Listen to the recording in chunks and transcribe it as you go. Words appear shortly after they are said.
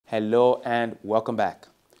Hello and welcome back.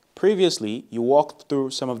 Previously, you walked through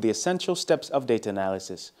some of the essential steps of data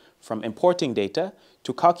analysis, from importing data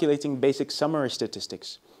to calculating basic summary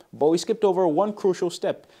statistics. But we skipped over one crucial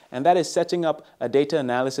step, and that is setting up a data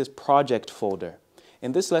analysis project folder.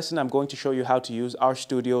 In this lesson, I'm going to show you how to use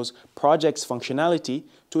RStudio's projects functionality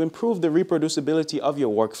to improve the reproducibility of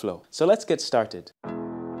your workflow. So let's get started.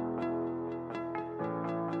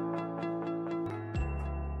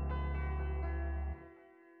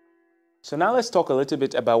 So now let's talk a little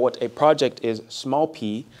bit about what a project is, small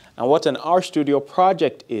p, and what an RStudio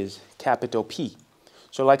project is, capital P.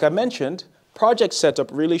 So like I mentioned, project setup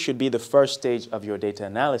really should be the first stage of your data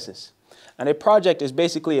analysis. And a project is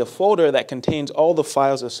basically a folder that contains all the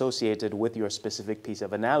files associated with your specific piece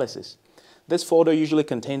of analysis. This folder usually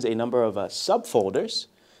contains a number of subfolders.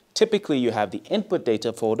 Typically you have the input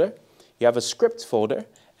data folder, you have a scripts folder,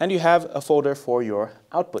 and you have a folder for your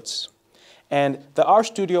outputs. And the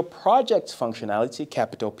RStudio Projects functionality,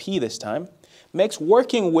 capital P this time, makes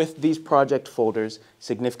working with these project folders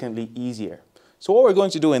significantly easier. So what we're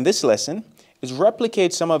going to do in this lesson is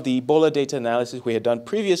replicate some of the Ebola data analysis we had done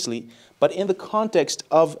previously, but in the context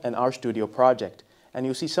of an RStudio project. And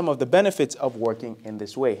you'll see some of the benefits of working in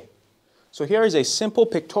this way. So here is a simple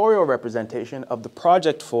pictorial representation of the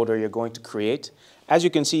project folder you're going to create. As you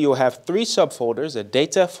can see, you'll have three subfolders, a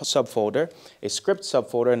data subfolder, a script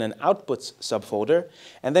subfolder, and an outputs subfolder.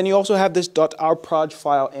 And then you also have this .rproj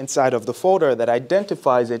file inside of the folder that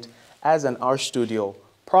identifies it as an RStudio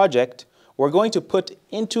project. We're going to put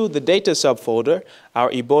into the data subfolder our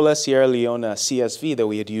Ebola Sierra Leone CSV that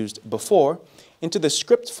we had used before, into the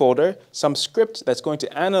script folder, some script that's going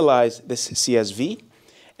to analyze this CSV,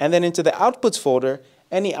 and then into the outputs folder,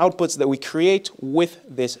 any outputs that we create with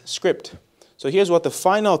this script. So here's what the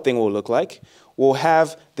final thing will look like. We'll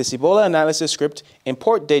have this Ebola analysis script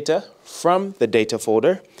import data from the data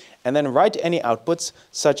folder and then write any outputs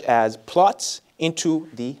such as plots into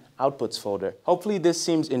the outputs folder. Hopefully this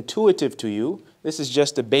seems intuitive to you. This is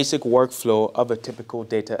just the basic workflow of a typical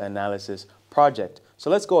data analysis project.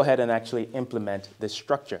 So let's go ahead and actually implement this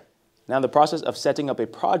structure. Now the process of setting up a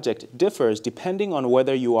project differs depending on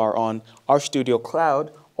whether you are on RStudio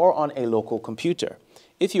Cloud or on a local computer.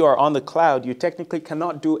 If you are on the cloud, you technically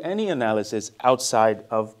cannot do any analysis outside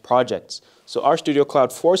of projects. So RStudio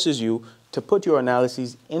Cloud forces you to put your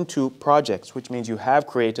analyses into projects, which means you have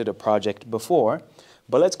created a project before.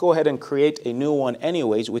 But let's go ahead and create a new one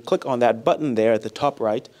anyways. We click on that button there at the top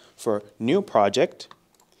right for New Project.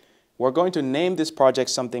 We're going to name this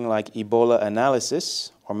project something like Ebola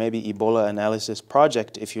Analysis, or maybe Ebola Analysis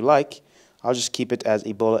Project if you like. I'll just keep it as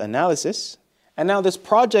Ebola Analysis. And now this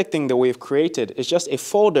project thing that we've created is just a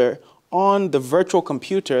folder on the virtual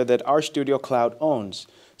computer that RStudio Cloud owns.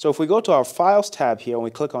 So if we go to our Files tab here and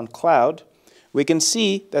we click on Cloud, we can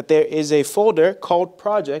see that there is a folder called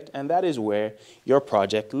Project, and that is where your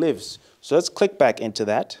project lives. So let's click back into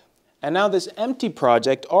that. And now this empty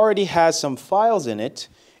project already has some files in it.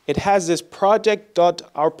 It has this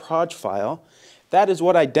project.rproj file. That is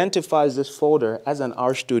what identifies this folder as an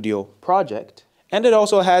RStudio project. And it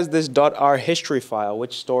also has this .rhistory file,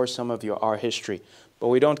 which stores some of your R history. But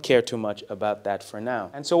we don't care too much about that for now.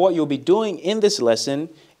 And so what you'll be doing in this lesson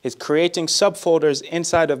is creating subfolders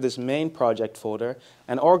inside of this main project folder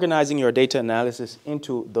and organizing your data analysis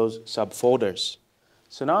into those subfolders.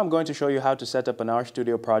 So now I'm going to show you how to set up an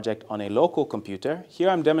RStudio project on a local computer. Here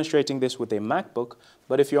I'm demonstrating this with a MacBook,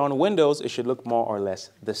 but if you're on Windows, it should look more or less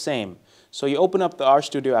the same. So you open up the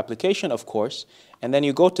RStudio application, of course, and then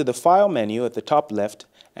you go to the File menu at the top left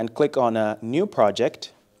and click on a New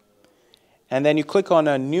Project. And then you click on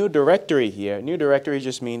a New Directory here. New Directory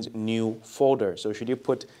just means new folder. So should you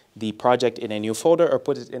put the project in a new folder or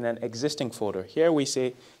put it in an existing folder? Here we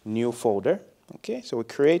say New Folder. Okay, so we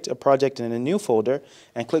create a project in a new folder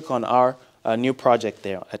and click on our new project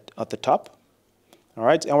there at the top. All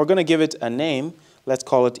right, and we're going to give it a name. Let's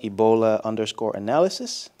call it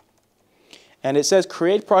Ebola_analysis. And it says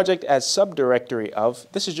create project as subdirectory of.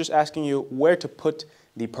 This is just asking you where to put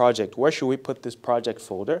the project. Where should we put this project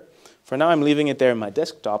folder? For now, I'm leaving it there in my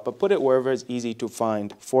desktop, but put it wherever it's easy to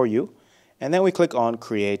find for you. And then we click on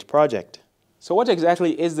Create Project. So what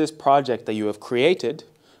exactly is this project that you have created?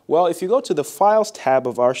 Well, if you go to the Files tab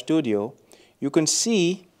of RStudio, you can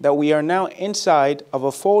see that we are now inside of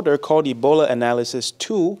a folder called Ebola Analysis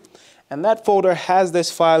 2. And that folder has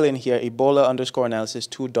this file in here,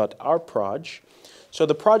 Ebola_analysis2.rproj. So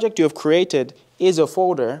the project you have created is a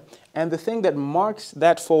folder, and the thing that marks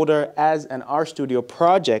that folder as an RStudio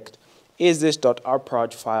project is this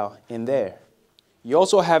 .rproj file in there. You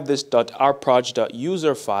also have this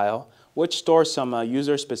 .rproj.user file, which stores some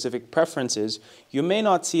user-specific preferences. You may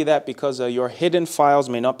not see that because your hidden files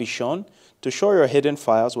may not be shown. To show your hidden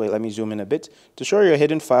files, wait, let me zoom in a bit. To show your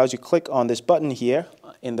hidden files, you click on this button here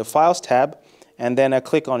in the Files tab, and then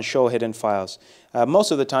click on Show Hidden Files. Most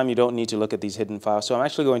of the time, you don't need to look at these hidden files, so I'm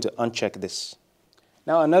actually going to uncheck this.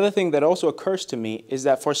 Now, another thing that also occurs to me is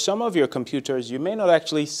that for some of your computers, you may not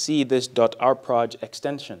actually see this .rproj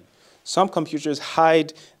extension. Some computers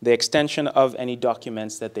hide the extension of any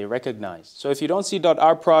documents that they recognize. So if you don't see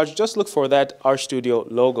 .rproj, just look for that RStudio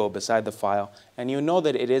logo beside the file, and you know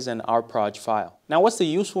that it is an rproj file. Now, what's the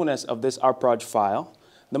usefulness of this rproj file?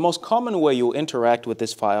 The most common way you interact with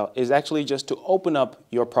this file is actually just to open up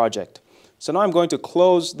your project. So now I'm going to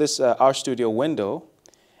close this RStudio window,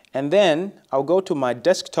 and then I'll go to my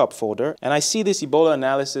desktop folder, and I see this Ebola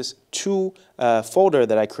Analysis 2 folder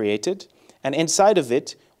that I created, and inside of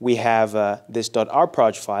it we have this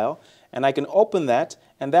 .rproj file, and I can open that,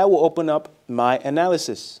 and that will open up my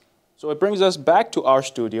analysis. So it brings us back to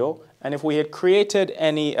RStudio, and if we had created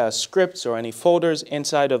any scripts or any folders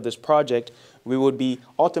inside of this project, we would be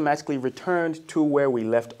automatically returned to where we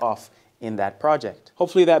left off in that project.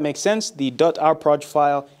 Hopefully that makes sense. The .rproj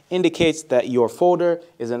file indicates that your folder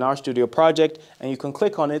is an RStudio project, and you can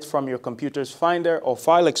click on it from your computer's Finder or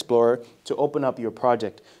File Explorer to open up your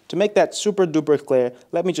project. To make that super duper clear,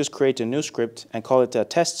 let me just create a new script and call it a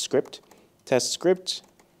test script,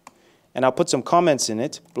 and I'll put some comments in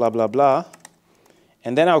it, blah, blah, blah.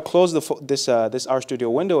 And then I'll close this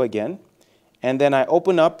RStudio window again, and then I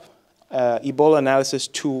open up Ebola Analysis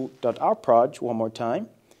 2.rproj one more time,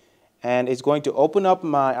 and it's going to open up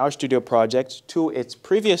my RStudio project to its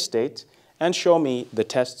previous state and show me the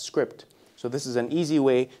test script. So this is an easy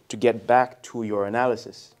way to get back to your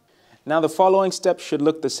analysis. Now the following steps should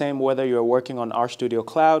look the same whether you're working on RStudio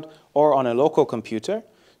Cloud or on a local computer.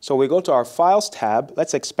 So we go to our Files tab.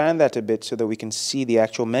 Let's expand that a bit so that we can see the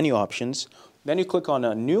actual menu options. Then you click on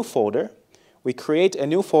a new folder. We create a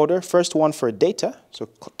new folder, first one for data. So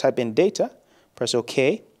type in data, press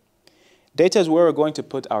OK. Data is where we're going to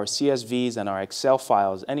put our CSVs and our Excel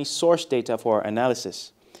files, any source data for our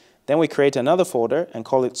analysis. Then we create another folder and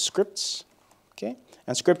call it scripts. Okay?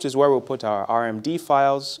 And script is where we'll put our RMD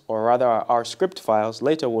files, or rather our script files.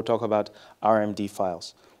 Later we'll talk about RMD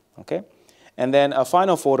files. Okay? And then a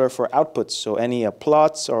final folder for outputs, so any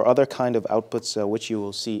plots or other kind of outputs which you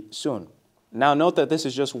will see soon. Now note that this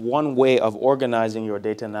is just one way of organizing your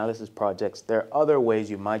data analysis projects. There are other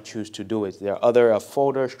ways you might choose to do it. There are other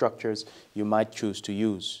folder structures you might choose to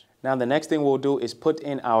use. Now the next thing we'll do is put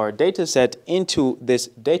in our data set into this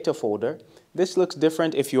data folder. This looks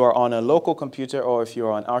different if you are on a local computer or if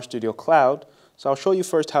you're on RStudio Cloud. So I'll show you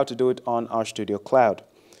first how to do it on RStudio Cloud.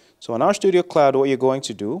 So on RStudio Cloud, what you're going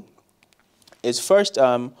to do is first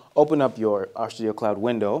open up your RStudio Cloud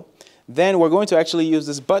window. Then we're going to actually use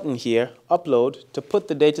this button here, Upload, to put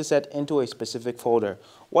the dataset into a specific folder.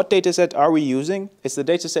 What dataset are we using? It's the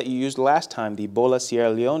dataset you used last time, the Ebola Sierra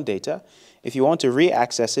Leone data. If you want to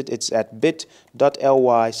re-access it, it's at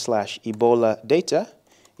bit.ly/Ebola data,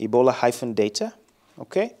 Ebola-data,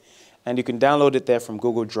 okay? And you can download it there from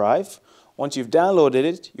Google Drive. Once you've downloaded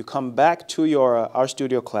it, you come back to your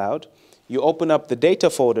RStudio Cloud. You open up the data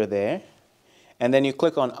folder there, and then you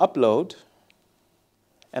click on Upload.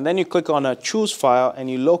 And then you click on a Choose File, and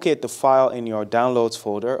you locate the file in your Downloads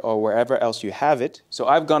folder or wherever else you have it. So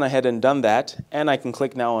I've gone ahead and done that, and I can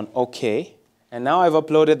click now on OK. And now I've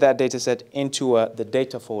uploaded that dataset into the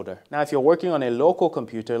data folder. Now if you're working on a local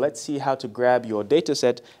computer, let's see how to grab your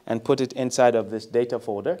dataset and put it inside of this data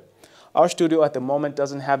folder. RStudio at the moment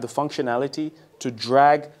doesn't have the functionality to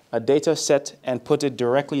drag a dataset and put it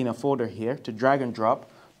directly in a folder here, to drag and drop,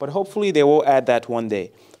 but hopefully they will add that one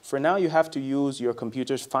day. For now, you have to use your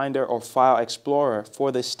computer's Finder or File Explorer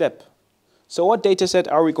for this step. So what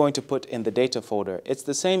dataset are we going to put in the data folder? It's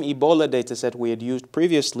the same Ebola dataset we had used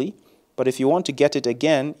previously, but if you want to get it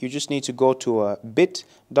again, you just need to go to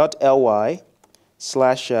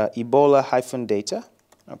bit.ly/Ebola-data,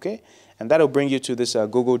 okay? And that'll bring you to this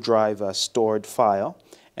Google Drive stored file,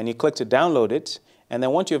 and you click to download it, and then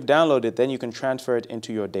once you've downloaded it, then you can transfer it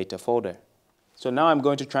into your data folder. So now I'm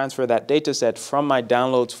going to transfer that dataset from my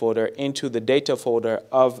downloads folder into the data folder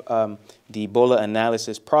of the Ebola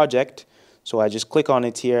Analysis project. So I just click on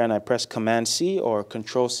it here and I press Command-C or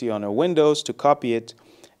Control-C on our Windows to copy it,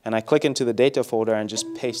 and I click into the data folder and just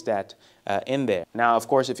paste that in there. Now, of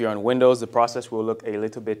course, if you're on Windows, the process will look a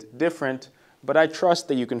little bit different, but I trust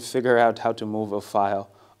that you can figure out how to move a file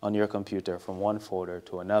on your computer from one folder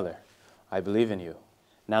to another. I believe in you.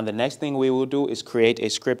 Now the next thing we will do is create a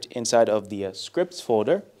script inside of the scripts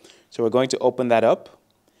folder. So we're going to open that up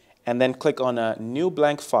and then click on a new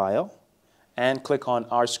blank file, and click on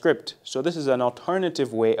R script. So this is an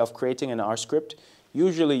alternative way of creating an R script.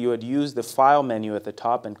 Usually you would use the file menu at the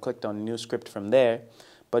top and click on new script from there.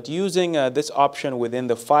 But using this option within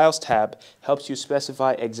the Files tab helps you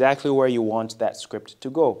specify exactly where you want that script to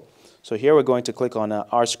go. So here we're going to click on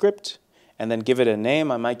R script and then give it a name.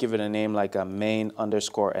 I might give it a name like a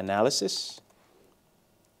main_analysis.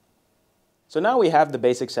 So now we have the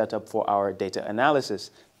basic setup for our data analysis.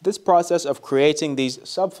 This process of creating these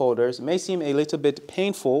subfolders may seem a little bit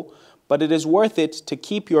painful, but it is worth it to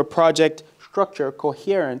keep your project structure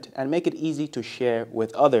coherent and make it easy to share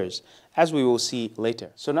with others, as we will see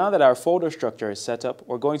later. So now that our folder structure is set up,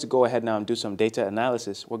 we're going to go ahead now and do some data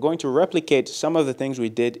analysis. We're going to replicate some of the things we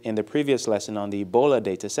did in the previous lesson on the Ebola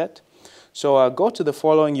dataset. So go to the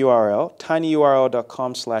following URL,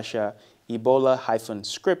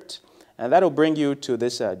 tinyurl.com/Ebola-script, and that'll bring you to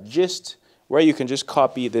this gist where you can just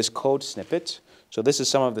copy this code snippet. So this is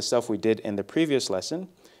some of the stuff we did in the previous lesson.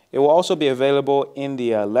 It will also be available in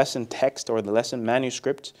the lesson text or the lesson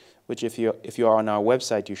manuscript, which if you are on our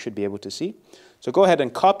website, you should be able to see. So go ahead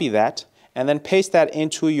and copy that and then paste that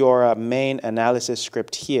into your main analysis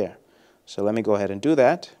script here. So let me go ahead and do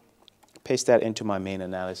that. Paste that into my main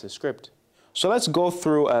analysis script. So let's go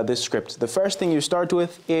through this script. The first thing you start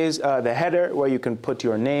with is the header where you can put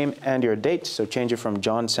your name and your date. So change it from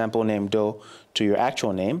John sample name Doe to your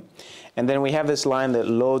actual name. And then we have this line that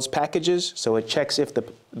loads packages. So it checks if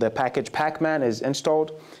the package Pacman is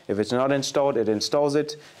installed. If it's not installed, it installs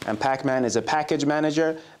it. And Pacman is a package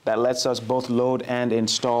manager that lets us both load and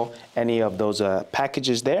install any of those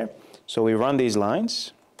packages there. So we run these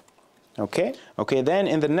lines. Okay, then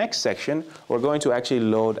in the next section, we're going to actually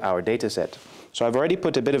load our dataset. So I've already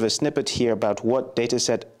put a bit of a snippet here about what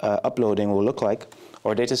dataset uploading will look like,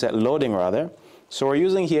 or dataset loading rather. So we're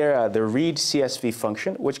using here the read CSV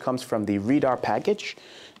function, which comes from the readr package.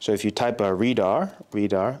 So if you type readr,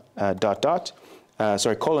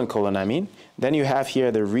 then you have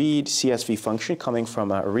here the read CSV function coming from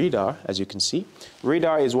readr, as you can see.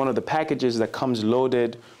 Readr is one of the packages that comes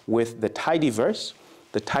loaded with the tidyverse.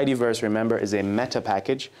 The tidyverse, remember, is a meta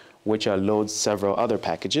package which loads several other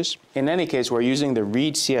packages. In any case, we're using the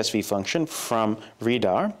read CSV function from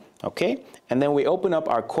readr, okay? And then we open up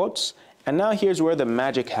our quotes, and now here's where the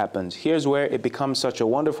magic happens. Here's where it becomes such a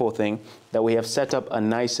wonderful thing that we have set up a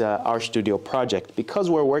nice RStudio project. Because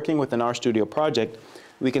we're working with an RStudio project,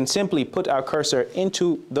 we can simply put our cursor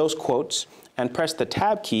into those quotes and press the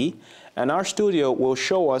tab key, and RStudio will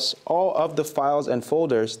show us all of the files and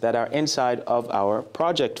folders that are inside of our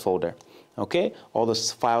project folder. Okay, all the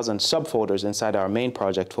files and subfolders inside our main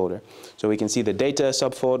project folder. So we can see the data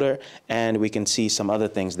subfolder and we can see some other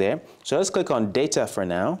things there. So let's click on data for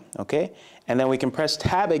now, okay? And then we can press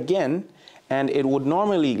tab again and it would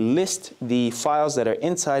normally list the files that are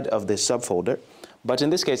inside of this subfolder. But in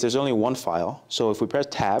this case, there's only one file. So if we press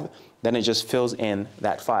tab, then it just fills in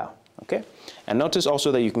that file, okay? And notice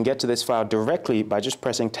also that you can get to this file directly by just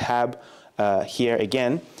pressing tab here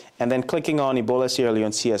again, and then clicking on Ebola Sierra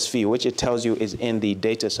Leone CSV, which it tells you is in the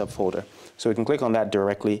data subfolder. So we can click on that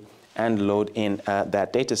directly and load in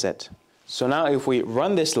that data set. So now if we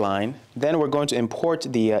run this line, then we're going to import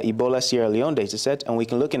the Ebola Sierra Leone dataset, and we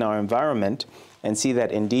can look in our environment and see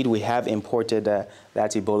that indeed we have imported that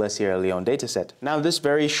Ebola Sierra Leone dataset. Now this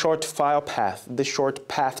very short file path, this short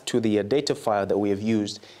path to the data file that we have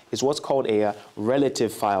used is what's called a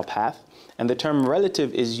relative file path. And the term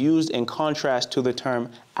relative is used in contrast to the term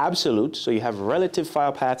absolute. So you have relative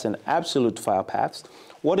file paths and absolute file paths.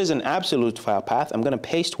 What is an absolute file path? I'm going to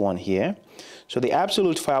paste one here. So the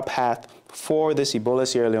absolute file path for this Ebola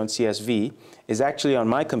Sierra Leone CSV is actually on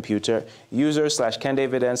my computer,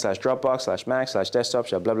 user/kendavidn/dropbox/mac/desktop,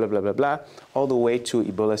 blah, blah, blah, blah, blah, all the way to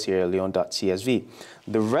Ebola Sierra Leone.csv.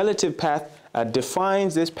 The relative path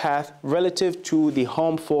defines this path relative to the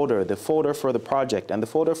home folder, the folder for the project. And the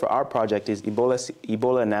folder for our project is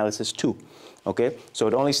Ebola Analysis 2. Okay, so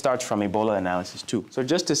it only starts from Ebola Analysis 2. So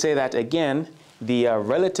just to say that again, the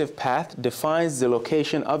relative path defines the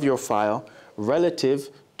location of your file relative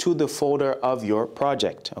to the folder of your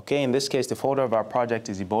project. Okay, in this case, the folder of our project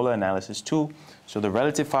is Ebola Analysis 2. So the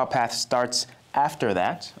relative file path starts after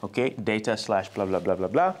that, okay, data/blah, blah, blah, blah,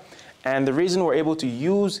 blah. And the reason we're able to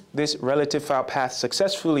use this relative file path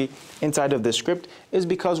successfully inside of this script is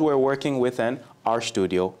because we're working with an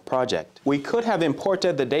RStudio project. We could have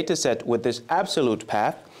imported the dataset with this absolute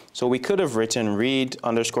path. So we could have written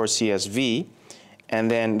read_CSV and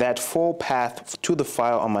then that full path to the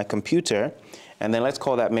file on my computer. And then let's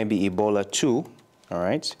call that maybe Ebola 2, all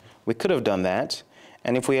right? We could have done that.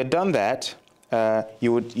 And if we had done that,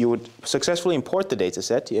 you would successfully import the data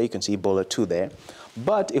set. Yeah, you can see bullet 2 there.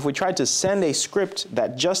 But if we tried to send a script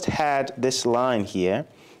that just had this line here,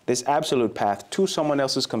 this absolute path to someone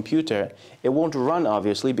else's computer, it won't run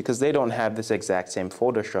obviously because they don't have this exact same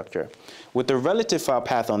folder structure. With the relative file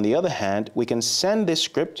path on the other hand, we can send this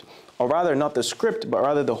script, or rather not the script, but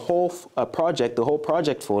rather the whole project, the whole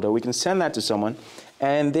project folder, we can send that to someone,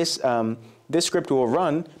 and this script will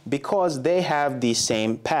run because they have the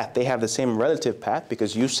same path. They have the same relative path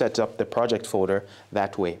because you set up the project folder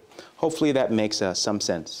that way. Hopefully that makes some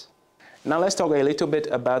sense. Now let's talk a little bit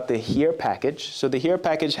about the here package. So the here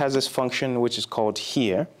package has this function which is called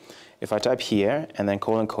here. If I type here and then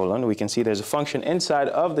colon colon, we can see there's a function inside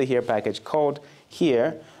of the here package called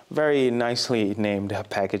here. Very nicely named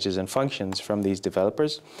packages and functions from these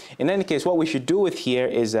developers. In any case, what we should do with here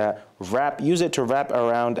is use it to wrap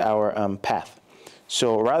around our path.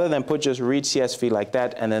 So rather than put just read CSV like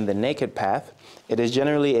that and then the naked path, it is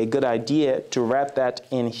generally a good idea to wrap that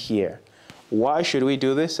in here. Why should we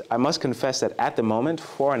do this? I must confess that at the moment,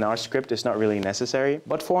 for an R script, it's not really necessary.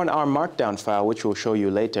 But for an R Markdown file, which we'll show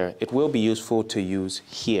you later, it will be useful to use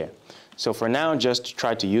here. So for now, just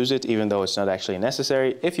try to use it, even though it's not actually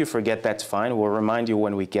necessary. If you forget, that's fine. We'll remind you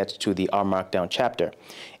when we get to the R Markdown chapter.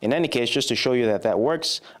 In any case, just to show you that that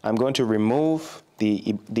works, I'm going to remove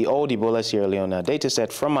the old Ebola Sierra Leone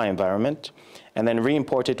dataset from my environment and then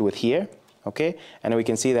re-import it with here, okay? And we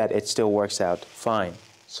can see that it still works out fine.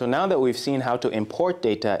 So now that we've seen how to import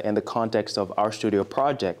data in the context of RStudio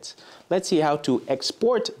Projects, let's see how to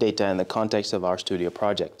export data in the context of RStudio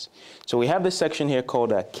Projects. So we have this section here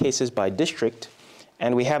called cases by district,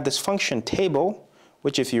 and we have this function table,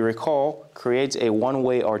 which if you recall, creates a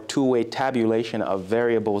one-way or two-way tabulation of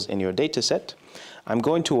variables in your data set. I'm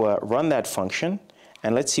going to run that function,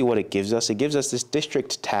 and let's see what it gives us. It gives us this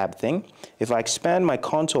district tab thing. If I expand my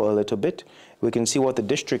console a little bit, we can see what the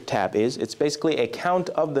district tab is. It's basically a count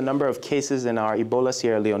of the number of cases in our Ebola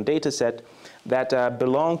Sierra Leone dataset that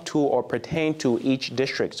belong to or pertain to each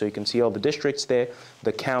district. So you can see all the districts there,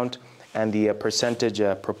 the count, and the percentage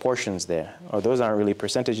proportions there. Or those aren't really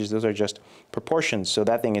percentages, those are just proportions. So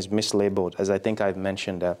that thing is mislabeled, as I think I've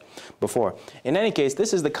mentioned before. In any case,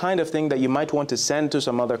 this is the kind of thing that you might want to send to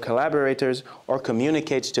some other collaborators or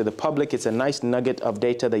communicate to the public. It's a nice nugget of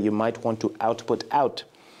data that you might want to output out.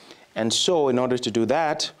 And so in order to do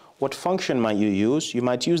that, what function might you use? You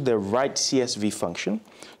might use the write CSV function.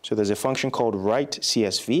 So there's a function called write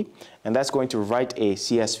CSV, and that's going to write a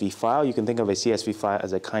CSV file. You can think of a CSV file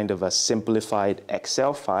as a kind of a simplified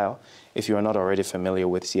Excel file if you are not already familiar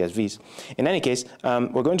with CSVs. In any case,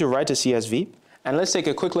 we're going to write a CSV. And let's take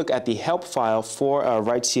a quick look at the help file for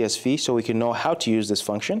write CSV so we can know how to use this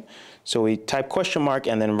function. So we type question mark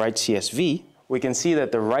and then write CSV. We can see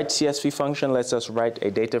that the write CSV function lets us write a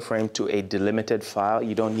data frame to a delimited file.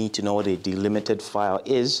 You don't need to know what a delimited file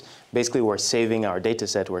is. Basically, we're saving our data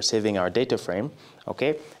set, we're saving our data frame,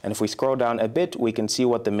 okay? And if we scroll down a bit, we can see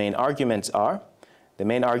what the main arguments are. The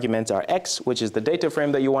main arguments are X, which is the data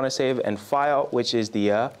frame that you want to save, and file, which is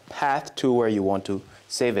the path to where you want to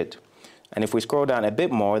save it. And if we scroll down a bit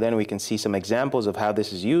more, then we can see some examples of how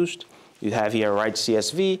this is used. You have here write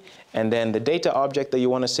CSV, and then the data object that you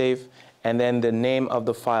want to save, and then the name of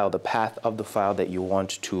the file, the path of the file that you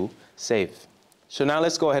want to save. So now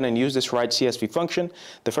let's go ahead and use this write CSV function.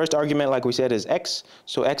 The first argument, like we said, is X.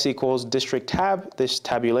 So X equals district tab, this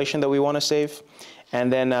tabulation that we want to save.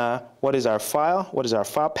 And then what is our file? What is our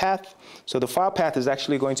file path? So the file path is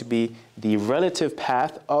actually going to be the relative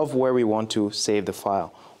path of where we want to save the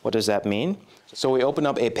file. What does that mean? So we open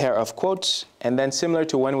up a pair of quotes, and then similar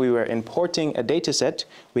to when we were importing a data set,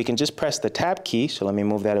 we can just press the tab key. So let me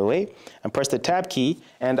move that away and press the tab key,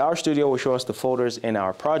 and RStudio will show us the folders in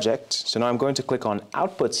our project. So now I'm going to click on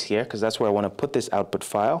outputs here because that's where I want to put this output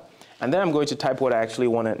file. And then I'm going to type what I actually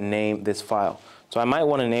want to name this file. So I might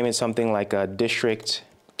want to name it something like a district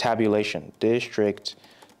tabulation,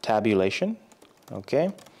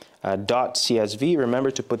 okay? .csv,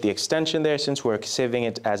 remember to put the extension there. Since we're saving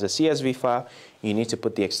it as a CSV file, you need to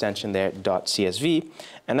put the extension there, .csv.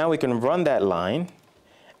 And now we can run that line.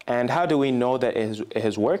 And how do we know that it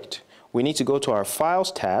has worked? We need to go to our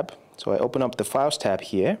Files tab. So I open up the Files tab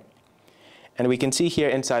here. And we can see here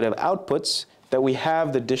inside of Outputs that we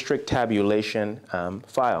have the district tabulation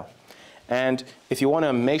file. And if you want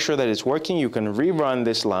to make sure that it's working, you can rerun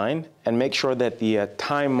this line and make sure that the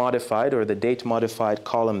time modified or the date modified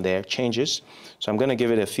column there changes. So I'm going to give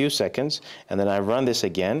it a few seconds, and then I run this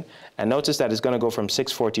again. And notice that it's going to go from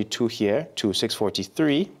 642 here to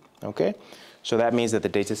 643. Okay? So that means that the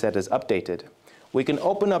data set is updated. We can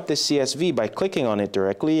open up this CSV by clicking on it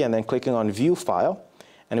directly and then clicking on View File.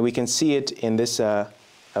 and we can see it in this a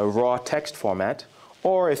raw text format.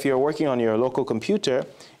 Or if you're working on your local computer,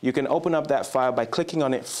 you can open up that file by clicking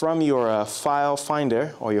on it from your file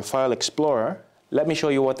finder or your file explorer. Let me show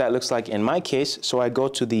you what that looks like in my case. So I go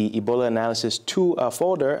to the Ebola Analysis 2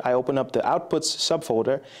 folder, I open up the Outputs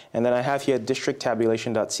subfolder, and then I have here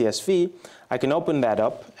districttabulation.csv. I can open that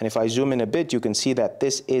up, and if I zoom in a bit, you can see that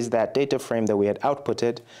this is that data frame that we had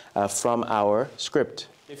outputted from our script.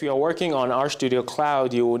 If you're working on RStudio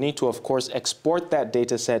Cloud, you will need to, of course, export that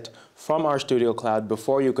data set from RStudio Cloud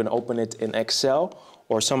before you can open it in Excel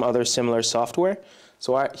or some other similar software.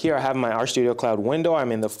 So here I have my RStudio Cloud window.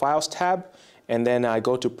 I'm in the Files tab. And then I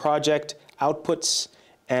go to Project, Outputs,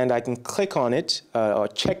 and I can click on it, or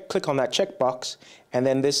click on that checkbox, and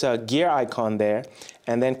then this gear icon there,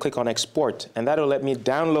 and then click on Export. And that'll let me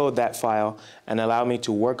download that file and allow me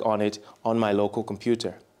to work on it on my local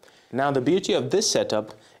computer. Now, the beauty of this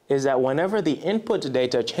setup is that whenever the input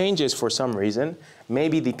data changes for some reason,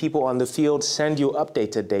 maybe the people on the field send you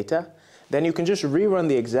updated data, then you can just rerun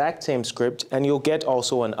the exact same script, and you'll get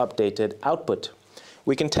also an updated output.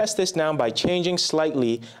 We can test this now by changing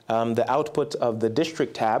slightly the output of the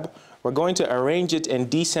district tab. We're going to arrange it in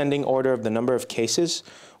descending order of the number of cases.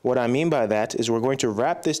 What I mean by that is we're going to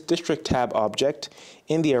wrap this district tab object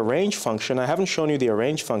in the arrange function. I haven't shown you the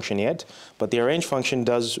arrange function yet, but the arrange function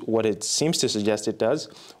does what it seems to suggest it does,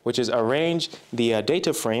 which is arrange the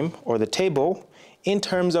data frame or the table in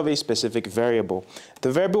terms of a specific variable.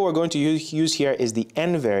 The variable we're going to use here is the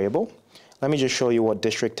n variable. Let me just show you what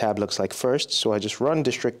district tab looks like first. So I just run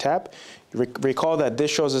district tab. Recall that this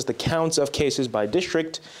shows us the counts of cases by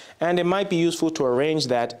district, and it might be useful to arrange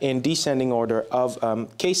that in descending order of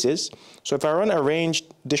cases. So if I run arrange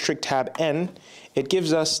district tab n, it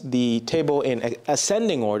gives us the table in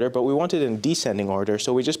ascending order, but we want it in descending order,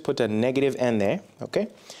 so we just put a negative n there, okay?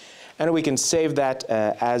 And we can save that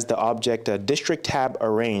as the object district tab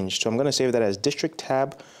arranged. So I'm going to save that as district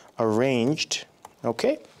tab arranged,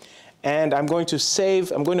 okay? And I'm going to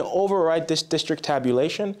overwrite this district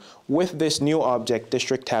tabulation with this new object,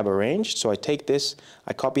 district tab arranged. So I take this,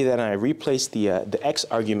 I copy that, and I replace the x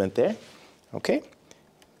argument there, okay?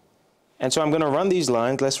 And so I'm going to run these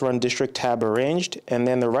lines. Let's run district tab arranged, and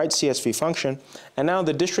then the write CSV function. And now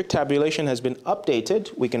the district tabulation has been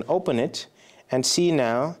updated. We can open it and see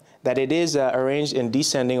now that it is arranged in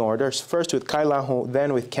descending order, first with Kailahu,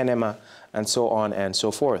 then with Kenema, and so on and so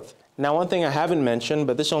forth. Now, one thing I haven't mentioned,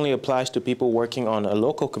 but this only applies to people working on a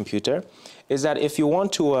local computer, is that if you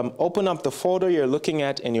want to open up the folder you're looking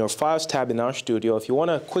at in your Files tab in RStudio, if you want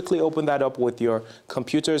to quickly open that up with your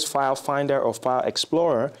computer's File Finder or File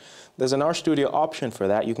Explorer, there's an RStudio option for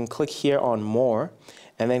that. You can click here on More,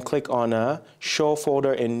 and then click on Show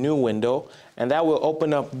Folder in New Window, and that will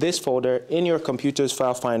open up this folder in your computer's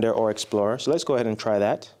File Finder or Explorer. So let's go ahead and try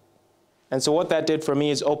that. And so what that did for me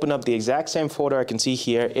is open up the exact same folder I can see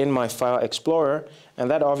here in my File Explorer, and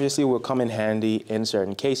that obviously will come in handy in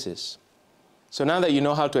certain cases. So now that you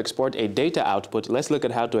know how to export a data output, let's look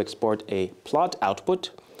at how to export a plot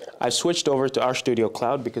output. I've switched over to RStudio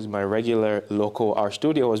Cloud because my regular local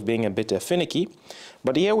RStudio was being a bit finicky.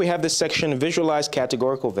 But here we have this section, Visualize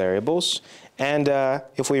Categorical Variables. And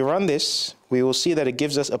if we run this, we will see that it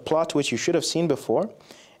gives us a plot which you should have seen before.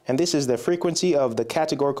 And this is the frequency of the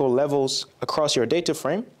categorical levels across your data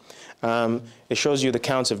frame. It shows you the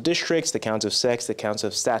counts of districts, the counts of sex, the counts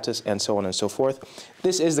of status, and so on and so forth.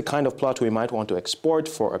 This is the kind of plot we might want to export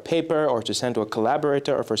for a paper or to send to a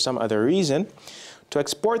collaborator or for some other reason. To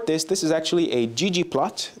export this is actually a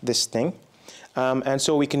ggplot, this thing. And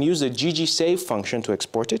so we can use the ggsave function to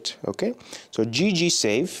export it, okay? So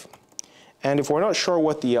ggsave, and if we're not sure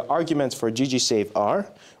what the arguments for ggsave are,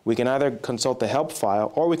 we can either consult the help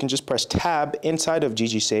file, or we can just press tab inside of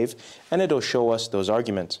ggsave, and it'll show us those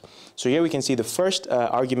arguments. So here we can see the first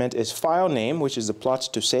argument is file name, which is the plot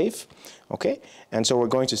to save, okay? And so we're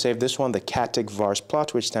going to save this one, the categ vars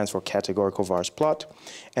plot, which stands for categorical vars plot.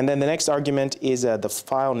 And then the next argument is the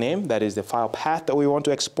file name, that is the file path that we want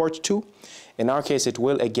to export to. In our case, it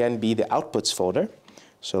will again be the outputs folder.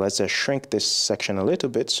 So let's shrink this section a little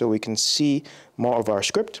bit so we can see more of our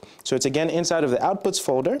script. So it's again inside of the outputs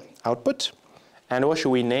folder, output. And what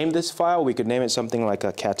should we name this file? We could name it something like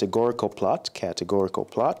a categorical plot, categorical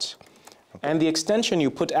plot. Okay. And the extension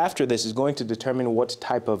you put after this is going to determine what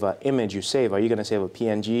type of image you save. Are you going to save a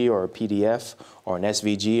PNG or a PDF or an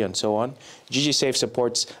SVG and so on? ggsave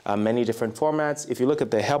supports many different formats. If you look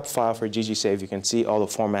at the help file for ggsave, you can see all the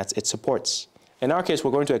formats it supports. In our case,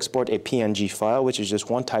 we're going to export a PNG file, which is just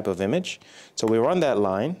one type of image. So we run that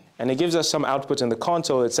line, and it gives us some output in the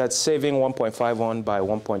console. It says saving 1.51 by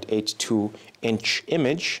 1.82 inch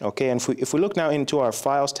image. Okay, and if we look now into our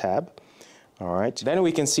Files tab, all right, then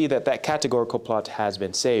we can see that that categorical plot has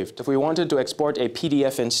been saved. If we wanted to export a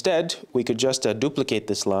PDF instead, we could just duplicate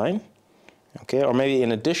this line. Okay, or maybe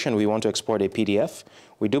in addition, we want to export a PDF.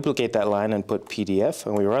 We duplicate that line and put PDF,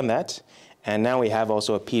 and we run that. And now we have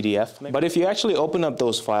also a PDF. But if you actually open up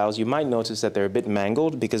those files, you might notice that they're a bit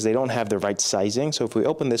mangled because they don't have the right sizing. So if we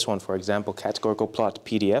open this one, for example, categorical plot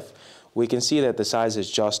PDF, we can see that the size is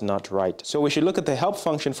just not right. So we should look at the help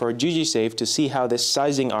function for ggsave to see how this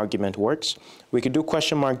sizing argument works. We could do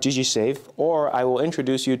 $ggsave, or I will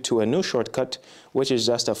introduce you to a new shortcut, which is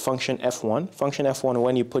just a function F1. Function F1,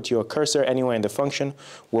 when you put your cursor anywhere in the function,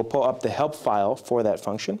 will pull up the help file for that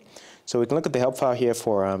function. So we can look at the help file here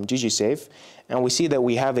for ggsave, and we see that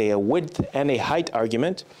we have a width and a height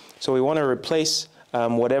argument. So we want to replace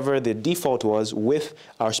whatever the default was with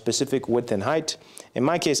our specific width and height. In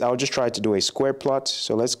my case, I'll just try to do a square plot.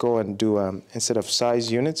 So let's go and do, instead of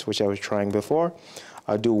size units, which I was trying before,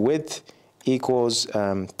 I'll do width equals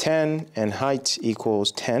 10 and height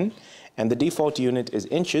equals 10. And the default unit is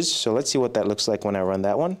inches, so let's see what that looks like when I run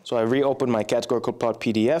that one. So I reopen my categorical plot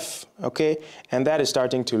PDF, okay, and that is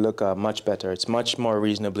starting to look much better. It's much more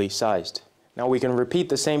reasonably sized. Now we can repeat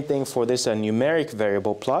the same thing for this numeric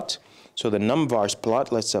variable plot. So the numvars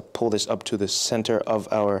plot, let's pull this up to the center of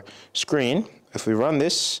our screen. If we run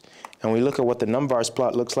this and we look at what the numvars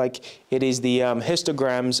plot looks like, it is the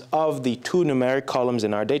histograms of the two numeric columns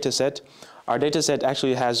in our data set. Our data set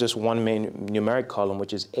actually has just one main numeric column,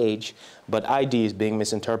 which is age, but ID is being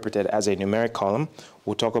misinterpreted as a numeric column.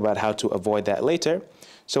 We'll talk about how to avoid that later.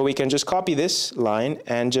 So we can just copy this line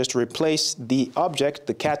and just replace the object,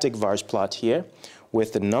 the categvars plot here,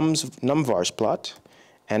 with the numvars plot.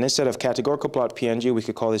 And instead of categorical plot PNG, we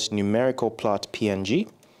could call this numerical plot PNG.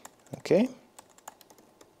 Okay.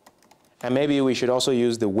 And maybe we should also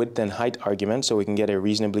use the width and height argument so we can get a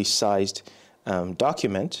reasonably sized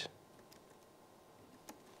document.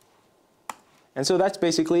 And so that's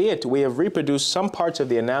basically it. We have reproduced some parts of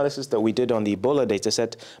the analysis that we did on the Ebola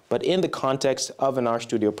dataset, but in the context of an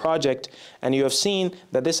RStudio project. And you have seen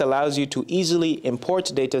that this allows you to easily import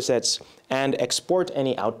datasets and export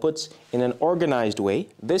any outputs in an organized way.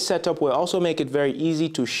 This setup will also make it very easy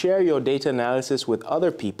to share your data analysis with other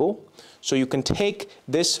people. So you can take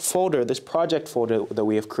this folder, this project folder that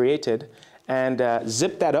we have created, and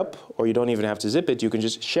zip that up, or you don't even have to zip it. You can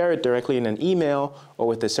just share it directly in an email or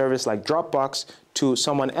with a service like Dropbox to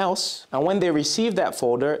someone else. And when they receive that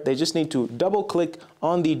folder, they just need to double click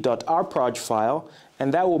on the .rproj file,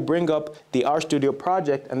 and that will bring up the RStudio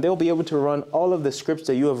project, and they'll be able to run all of the scripts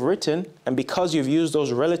that you have written. And because you've used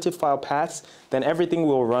those relative file paths, then everything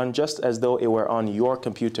will run just as though it were on your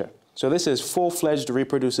computer. So this is full-fledged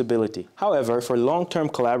reproducibility. However, for long-term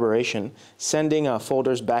collaboration, sending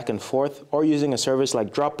folders back and forth or using a service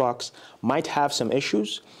like Dropbox might have some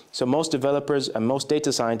issues. So most developers and most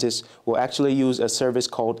data scientists will actually use a service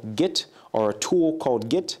called Git, or a tool called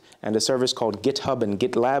Git, and a service called GitHub and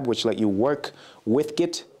GitLab, which let you work with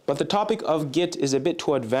Git. But the topic of Git is a bit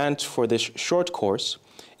too advanced for this short course.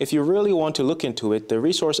 If you really want to look into it, the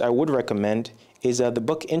resource I would recommend is the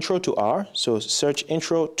book Intro to R. So search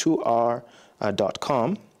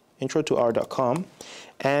intro2r.com, intro2r.com.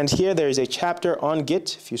 And here there is a chapter on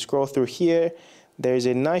Git. If you scroll through here, there's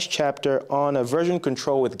a nice chapter on a version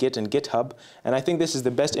control with Git and GitHub. And I think this is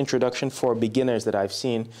the best introduction for beginners that I've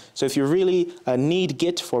seen. So if you really need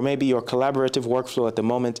Git for maybe your collaborative workflow at the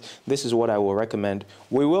moment, this is what I will recommend.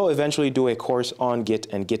 We will eventually do a course on Git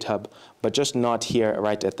and GitHub, but just not here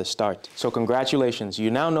right at the start. So congratulations,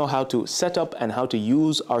 you now know how to set up and how to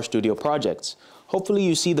use RStudio projects. Hopefully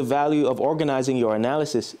you see the value of organizing your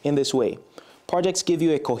analysis in this way. Projects give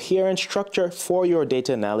you a coherent structure for your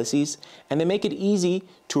data analyses, and they make it easy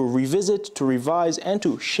to revisit, to revise, and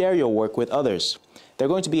to share your work with others. They're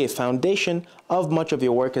going to be a foundation of much of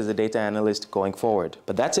your work as a data analyst going forward.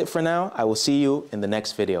 But that's it for now. I will see you in the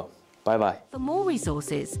next video. Bye-bye. For more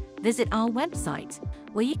resources, visit our website,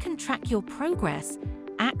 where you can track your progress,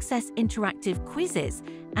 access interactive quizzes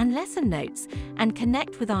and lesson notes, and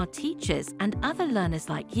connect with our teachers and other learners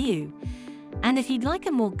like you. And if you'd like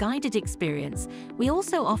a more guided experience, we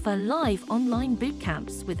also offer live online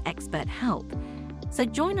bootcamps with expert help. So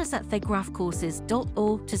join us at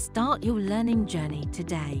thegraphcourses.org to start your learning journey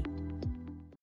today.